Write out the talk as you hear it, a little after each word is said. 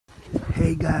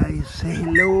Hey guys, say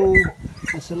hello.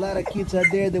 There's a lot of kids out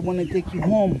there that want to take you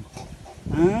home.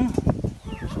 Huh?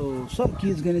 So some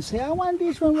kids gonna say, I want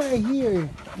this one right here.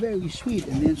 Very sweet.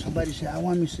 And then somebody say, I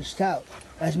want Mr. Stout.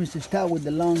 That's Mr. Stout with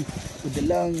the long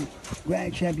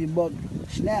Grand Champion buck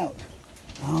snout.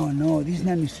 Oh no, this is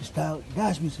not Mr. Stout.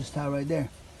 That's Mr. Stout right there.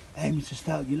 Hey Mr.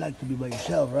 Stout, you like to be by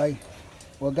yourself, right?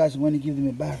 Well guys, I'm gonna give them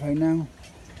a bath right now.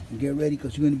 And get ready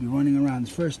because you're gonna be running around.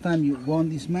 It's the first time you go on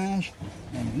this mash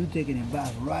and you taking a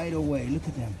bath right away. Look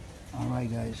at them. Alright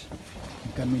guys.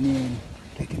 I'm coming in,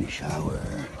 taking a shower.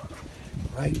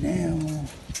 Right now.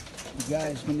 You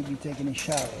guys gonna be taking a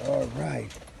shower.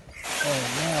 Alright.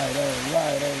 Alright.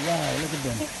 Look at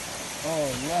them.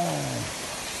 Alright.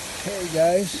 Hey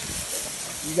guys.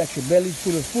 You got your belly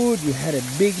full of food. You had a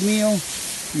big meal.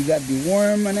 You got the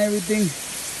worm and everything.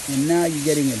 And now you're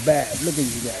getting a bath. Look at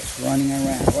you guys running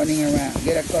around.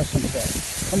 Get accustomed to that.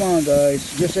 Come on, guys.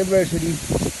 Just adversity.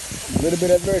 A little bit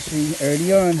of adversity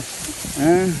early on.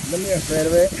 Don't be afraid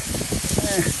of it.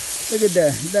 Look at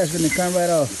that. That's going to come right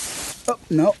off. Oh,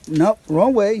 no.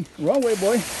 Wrong way. Wrong way,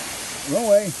 boy. Wrong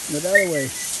way. Go the other way.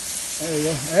 There we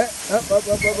go. Up.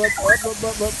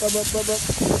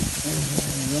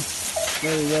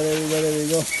 There we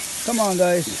go. Come on,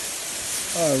 guys.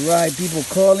 Alright, people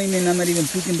calling me and I'm not even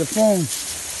picking the phone.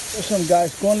 There's some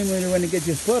guys calling me when they get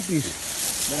your puppies.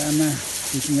 But I'm not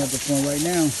picking up the phone right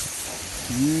now.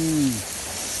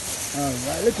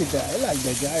 Alright, look at that. I like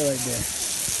that guy right there.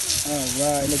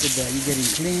 Alright, look at that. You're getting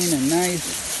clean and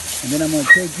nice. And then I'm going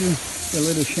to take you to a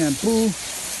little shampoo.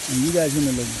 And you guys are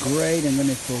going to look great. I'm going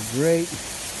to feel great.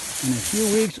 In a few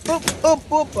weeks. Up.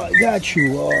 I got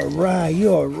you. Alright,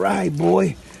 you're alright,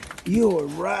 boy.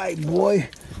 You're alright, boy.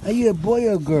 Are you a boy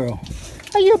or a girl?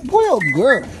 Are you a boy or a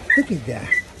girl? Look at that.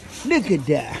 Look at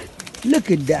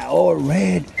that. All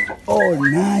red. All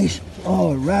nice.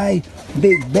 All right.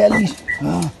 Big bellies.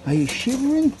 Are you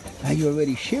shivering? Are you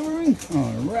already shivering?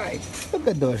 All right. Look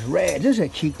at those reds. Those are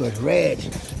Chico's reds.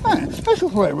 That's a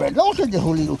red. Those are the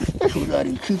little. Eso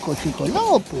es Chico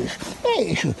Lopez.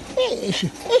 Eso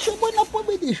bueno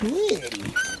puede this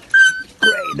ready.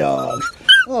 Great dogs.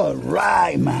 All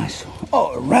right, maso.